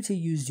continue to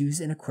use zoos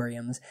and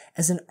aquariums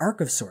as an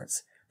ark of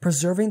sorts,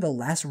 preserving the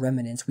last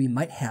remnants we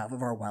might have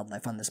of our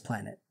wildlife on this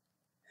planet.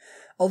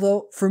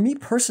 Although, for me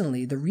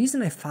personally, the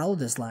reason I follow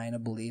this line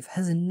of belief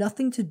has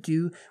nothing to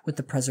do with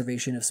the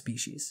preservation of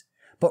species,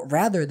 but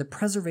rather the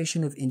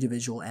preservation of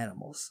individual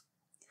animals.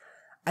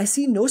 I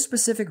see no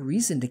specific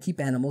reason to keep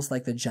animals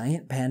like the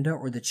giant panda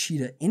or the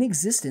cheetah in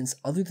existence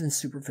other than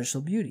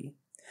superficial beauty,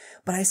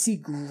 but I see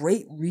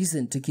great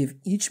reason to give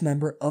each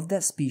member of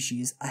that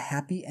species a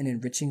happy and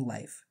enriching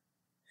life.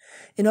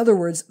 In other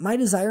words, my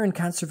desire in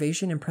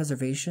conservation and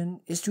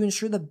preservation is to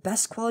ensure the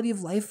best quality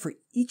of life for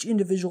each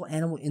individual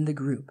animal in the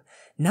group,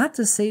 not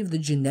to save the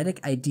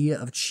genetic idea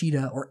of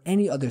cheetah or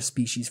any other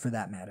species for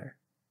that matter.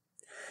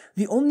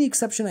 The only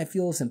exception I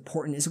feel is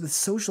important is with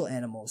social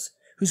animals,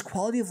 whose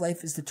quality of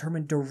life is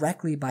determined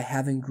directly by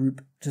having a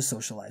group to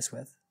socialize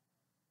with.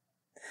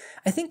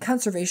 I think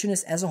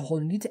conservationists as a whole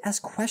need to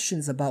ask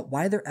questions about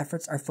why their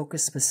efforts are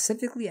focused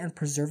specifically on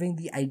preserving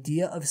the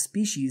idea of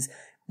species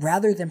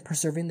rather than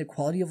preserving the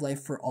quality of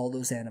life for all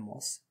those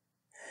animals.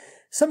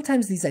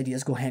 Sometimes these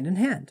ideas go hand in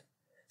hand.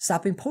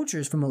 Stopping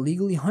poachers from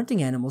illegally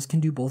hunting animals can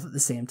do both at the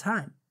same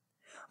time.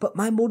 But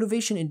my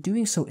motivation in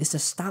doing so is to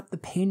stop the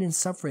pain and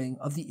suffering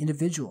of the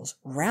individuals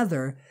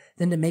rather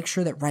than to make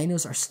sure that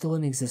rhinos are still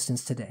in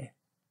existence today.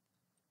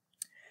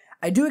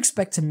 I do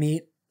expect to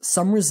meet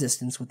some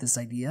resistance with this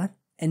idea,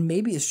 and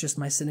maybe it's just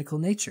my cynical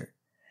nature.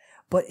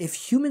 But if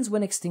humans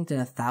went extinct in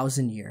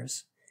 1,000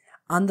 years,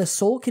 on the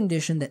sole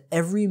condition that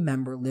every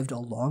member lived a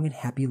long and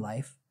happy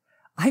life,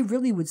 I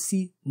really would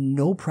see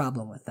no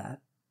problem with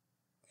that.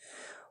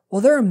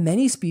 While there are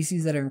many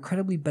species that are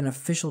incredibly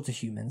beneficial to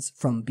humans,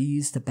 from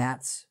bees to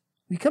bats,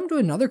 we come to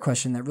another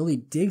question that really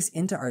digs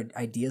into our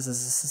ideas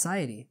as a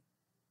society.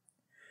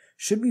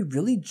 Should we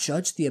really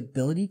judge the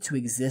ability to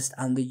exist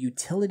on the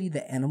utility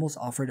that animals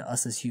offer to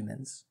us as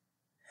humans?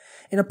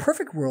 In a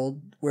perfect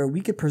world where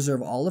we could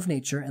preserve all of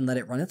nature and let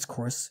it run its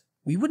course,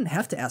 we wouldn't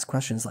have to ask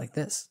questions like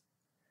this.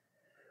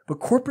 But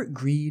corporate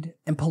greed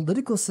and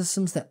political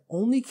systems that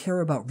only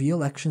care about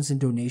re-elections and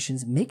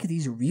donations make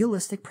these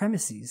realistic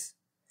premises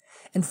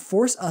and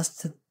force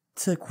us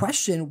to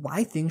question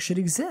why things should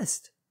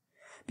exist.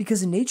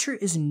 Because nature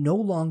is no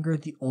longer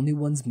the only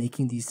ones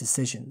making these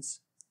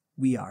decisions.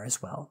 We are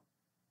as well.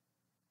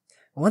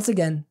 Once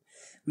again,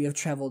 we have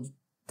traveled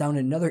down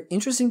another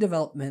interesting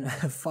development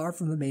far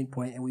from the main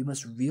point, and we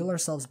must reel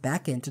ourselves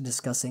back into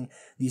discussing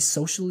these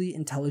socially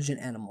intelligent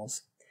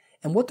animals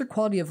and what their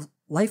quality of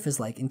life is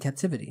like in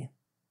captivity.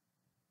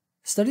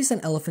 Studies on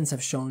elephants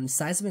have shown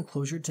size of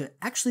enclosure to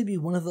actually be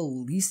one of the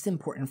least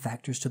important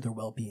factors to their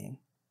well-being.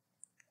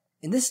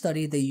 In this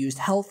study, they used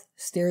health,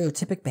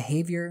 stereotypic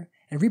behavior,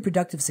 and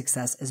reproductive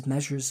success as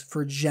measures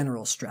for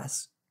general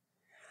stress.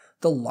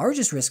 The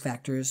largest risk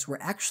factors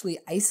were actually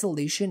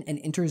isolation and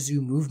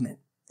inter-zoo movement.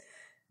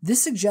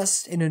 This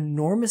suggests an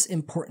enormous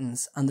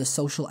importance on the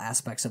social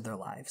aspects of their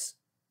lives.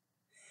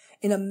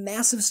 In a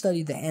massive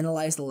study that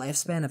analyzed the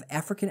lifespan of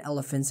African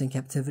elephants in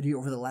captivity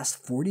over the last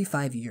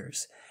 45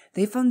 years,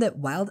 they found that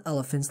wild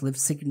elephants lived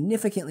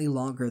significantly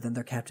longer than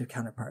their captive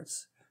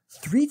counterparts.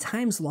 3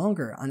 times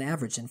longer on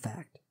average, in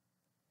fact.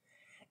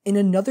 In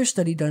another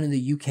study done in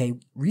the UK,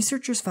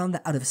 researchers found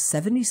that out of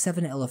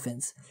 77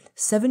 elephants,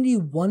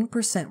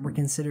 71% were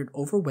considered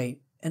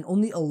overweight and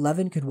only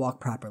 11 could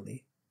walk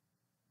properly.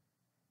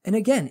 And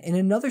again, in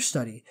another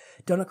study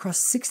done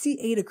across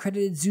 68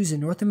 accredited zoos in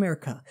North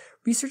America,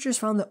 researchers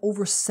found that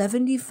over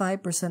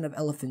 75% of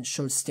elephants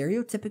showed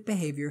stereotypic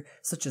behavior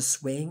such as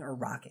swaying or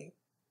rocking.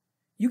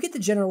 You get the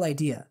general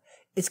idea.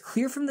 It's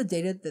clear from the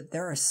data that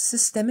there are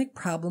systemic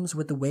problems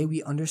with the way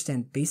we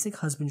understand basic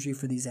husbandry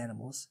for these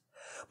animals.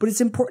 But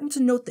it's important to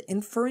note that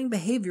inferring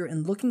behavior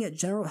and looking at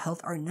general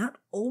health are not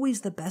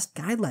always the best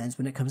guidelines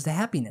when it comes to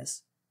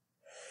happiness.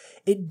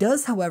 It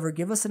does, however,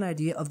 give us an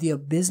idea of the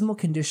abysmal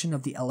condition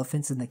of the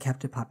elephants in the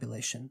captive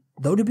population.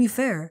 Though to be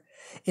fair,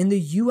 in the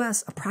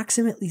US,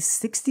 approximately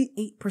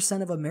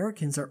 68% of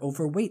Americans are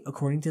overweight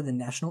according to the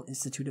National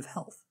Institute of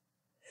Health.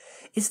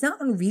 It's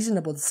not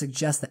unreasonable to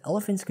suggest that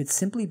elephants could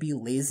simply be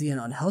lazy and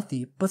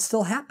unhealthy, but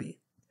still happy.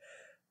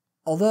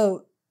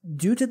 Although,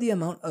 due to the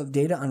amount of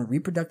data on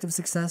reproductive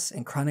success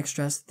and chronic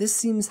stress, this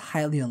seems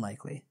highly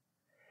unlikely.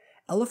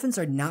 Elephants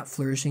are not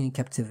flourishing in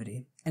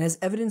captivity, and as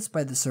evidenced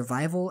by the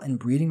survival and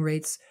breeding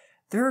rates,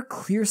 there are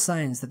clear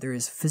signs that there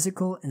is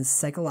physical and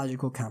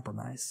psychological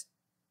compromise.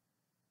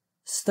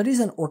 Studies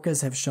on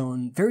orcas have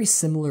shown very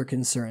similar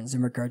concerns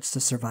in regards to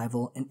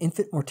survival and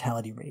infant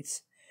mortality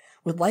rates,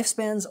 with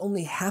lifespans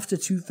only half to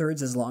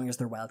 2/3 as long as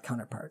their wild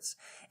counterparts,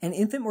 and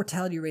infant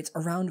mortality rates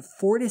around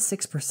 4 to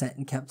 6%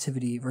 in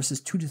captivity versus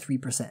 2 to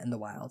 3% in the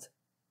wild.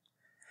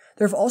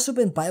 There have also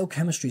been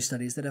biochemistry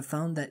studies that have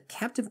found that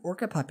captive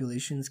orca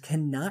populations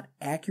cannot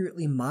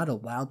accurately model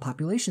wild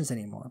populations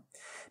anymore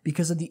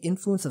because of the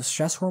influence of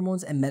stress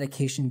hormones and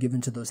medication given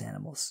to those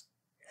animals.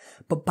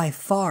 But by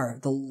far,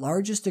 the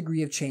largest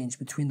degree of change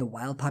between the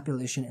wild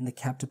population and the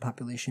captive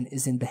population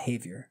is in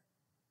behavior.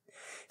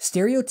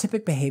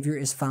 Stereotypic behavior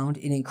is found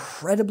in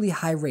incredibly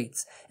high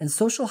rates, and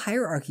social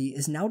hierarchy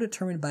is now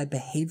determined by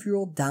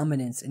behavioral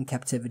dominance in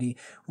captivity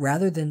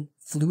rather than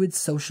fluid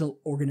social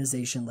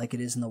organization like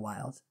it is in the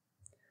wild.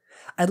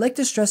 I'd like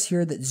to stress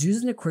here that zoos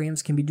and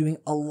aquariums can be doing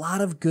a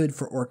lot of good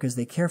for orcas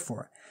they care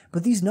for,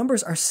 but these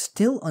numbers are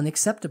still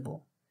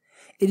unacceptable.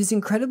 It is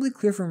incredibly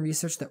clear from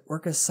research that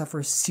orcas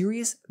suffer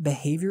serious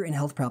behavior and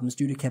health problems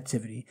due to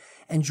captivity,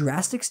 and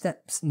drastic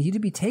steps need to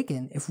be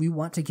taken if we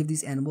want to give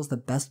these animals the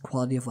best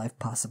quality of life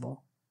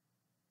possible.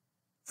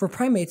 For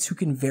primates who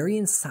can vary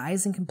in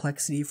size and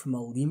complexity from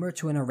a lemur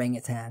to an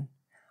orangutan,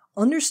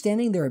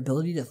 understanding their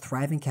ability to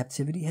thrive in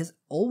captivity has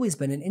always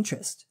been an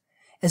interest,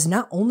 as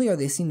not only are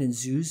they seen in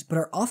zoos, but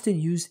are often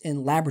used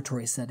in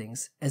laboratory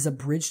settings as a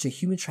bridge to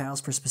human trials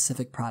for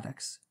specific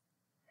products.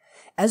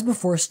 As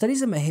before,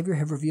 studies on behavior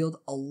have revealed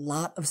a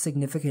lot of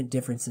significant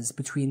differences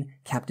between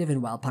captive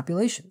and wild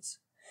populations.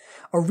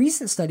 A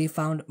recent study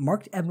found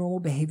marked abnormal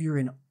behavior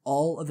in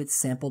all of its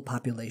sampled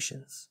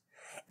populations,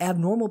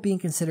 abnormal being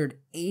considered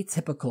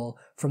atypical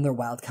from their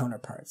wild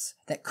counterparts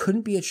that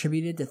couldn't be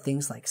attributed to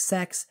things like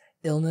sex,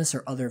 illness,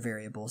 or other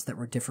variables that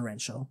were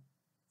differential.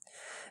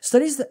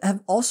 Studies that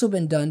have also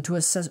been done to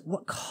assess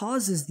what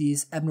causes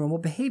these abnormal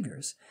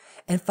behaviors,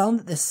 and found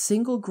that the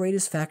single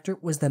greatest factor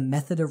was the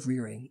method of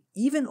rearing,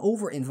 even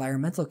over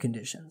environmental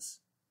conditions.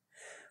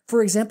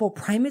 For example,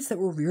 primates that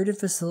were reared in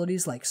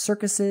facilities like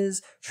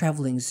circuses,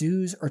 traveling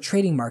zoos, or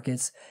trading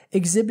markets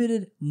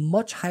exhibited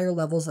much higher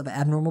levels of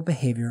abnormal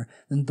behavior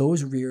than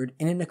those reared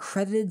in an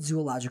accredited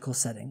zoological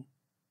setting.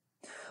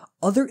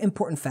 Other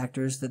important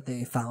factors that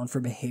they found for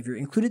behavior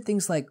included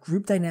things like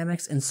group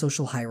dynamics and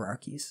social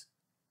hierarchies.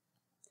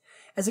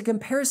 As a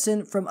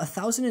comparison, from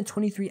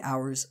 1,023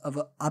 hours of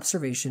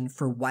observation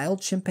for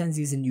wild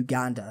chimpanzees in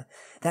Uganda,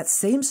 that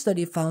same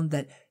study found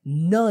that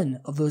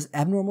none of those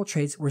abnormal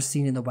traits were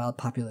seen in the wild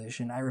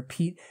population. I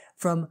repeat,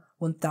 from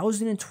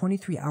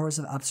 1,023 hours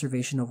of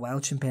observation of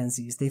wild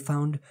chimpanzees, they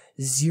found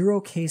 0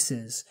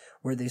 cases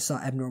where they saw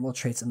abnormal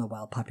traits in the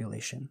wild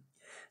population.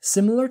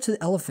 Similar to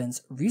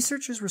elephants,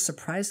 researchers were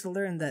surprised to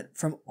learn that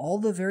from all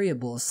the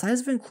variables,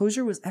 size of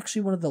enclosure was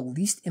actually one of the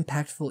least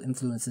impactful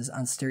influences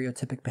on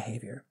stereotypic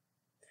behavior.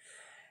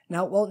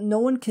 Now, while no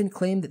one can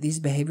claim that these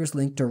behaviors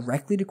link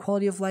directly to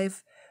quality of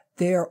life,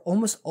 they are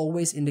almost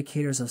always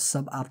indicators of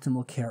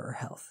suboptimal care or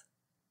health.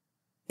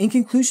 In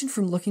conclusion,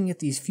 from looking at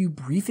these few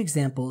brief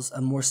examples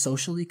of more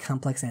socially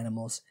complex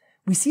animals,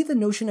 we see the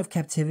notion of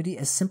captivity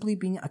as simply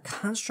being a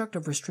construct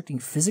of restricting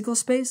physical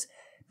space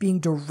being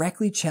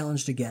directly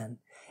challenged again,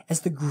 as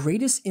the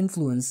greatest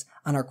influence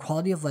on our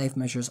quality of life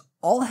measures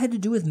all had to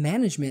do with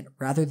management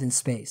rather than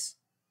space.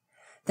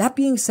 That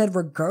being said,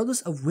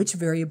 regardless of which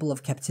variable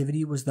of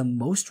captivity was the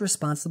most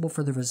responsible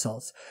for the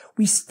results,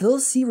 we still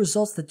see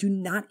results that do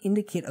not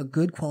indicate a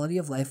good quality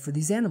of life for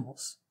these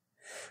animals.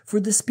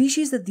 For the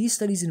species that these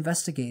studies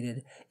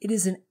investigated, it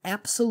is an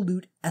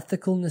absolute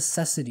ethical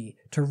necessity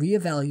to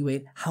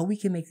reevaluate how we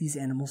can make these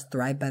animals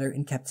thrive better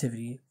in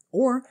captivity,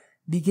 or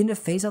begin to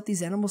phase out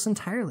these animals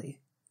entirely.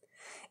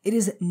 It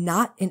is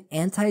not an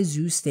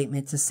anti-zoo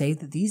statement to say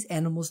that these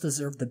animals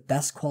deserve the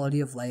best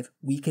quality of life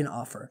we can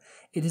offer.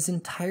 It is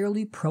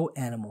entirely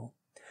pro-animal.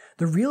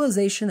 The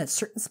realization that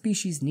certain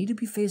species need to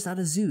be phased out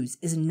of zoos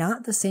is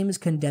not the same as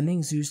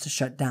condemning zoos to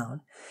shut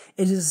down.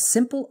 It is a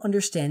simple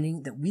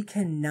understanding that we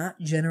cannot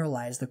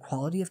generalize the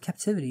quality of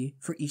captivity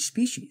for each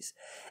species,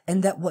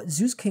 and that what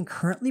zoos can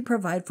currently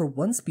provide for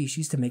one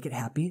species to make it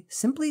happy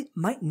simply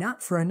might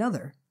not for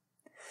another.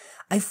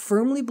 I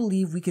firmly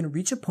believe we can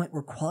reach a point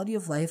where quality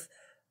of life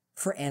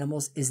for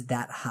animals is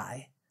that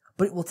high,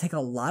 but it will take a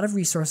lot of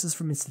resources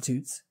from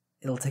institutes,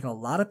 it'll take a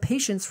lot of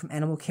patience from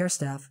animal care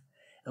staff,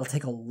 it'll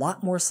take a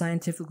lot more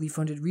scientifically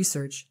funded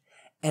research,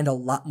 and a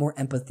lot more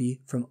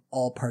empathy from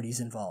all parties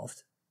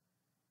involved.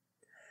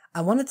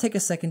 I want to take a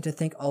second to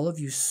thank all of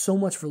you so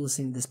much for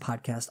listening to this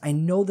podcast. I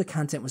know the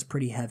content was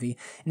pretty heavy,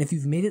 and if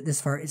you've made it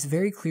this far, it's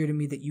very clear to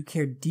me that you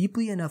care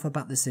deeply enough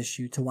about this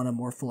issue to want a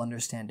more full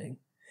understanding.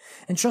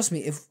 And trust me,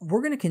 if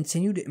we're going to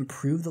continue to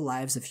improve the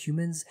lives of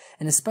humans,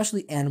 and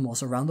especially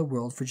animals around the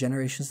world for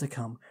generations to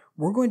come,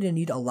 we're going to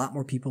need a lot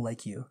more people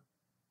like you.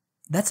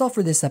 That's all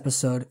for this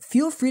episode.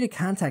 Feel free to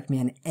contact me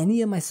on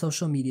any of my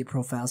social media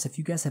profiles if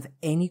you guys have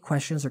any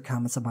questions or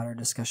comments about our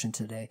discussion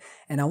today.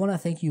 And I want to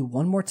thank you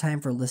one more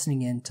time for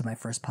listening in to my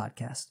first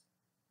podcast.